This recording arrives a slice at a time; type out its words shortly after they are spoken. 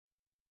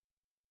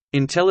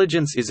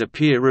Intelligence is a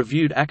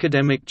peer-reviewed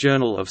academic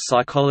journal of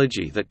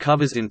psychology that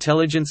covers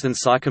intelligence and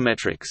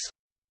psychometrics.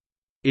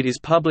 It is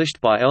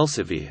published by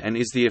Elsevier and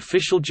is the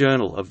official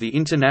journal of the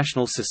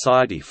International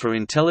Society for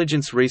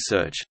Intelligence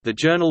Research. The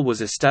journal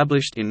was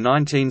established in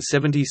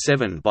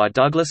 1977 by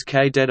Douglas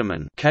K.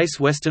 Detterman, Case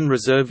Western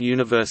Reserve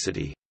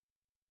University.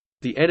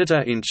 The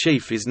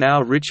editor-in-chief is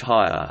now Rich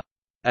Heyer.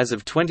 As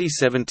of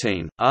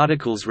 2017,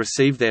 articles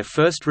receive their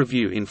first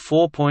review in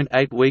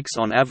 4.8 weeks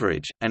on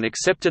average, and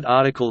accepted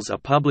articles are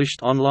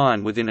published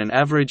online within an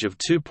average of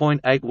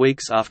 2.8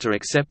 weeks after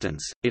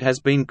acceptance. It has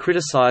been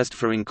criticized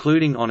for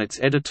including on its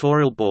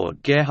editorial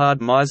board Gerhard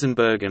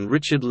Meisenberg and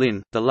Richard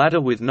Lynn, the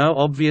latter with no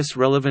obvious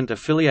relevant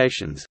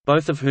affiliations,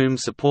 both of whom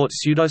support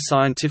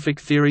pseudoscientific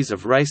theories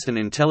of race and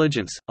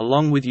intelligence,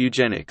 along with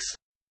eugenics.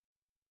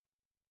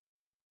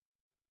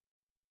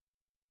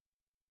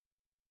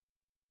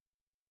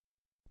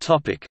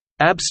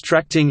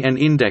 Abstracting and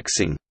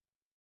indexing.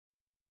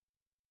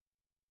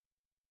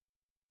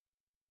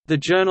 The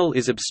journal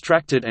is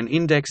abstracted and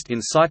indexed in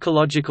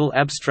Psychological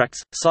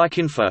Abstracts,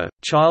 PsycInfo,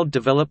 Child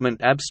Development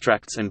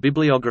Abstracts and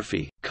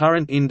Bibliography,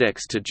 Current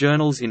Index to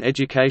Journals in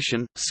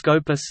Education,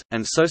 Scopus,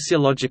 and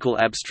Sociological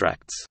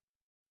Abstracts.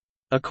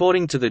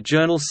 According to the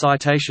Journal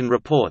Citation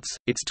Reports,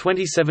 its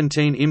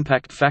 2017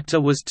 impact factor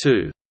was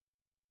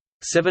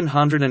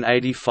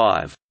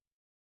 2.785.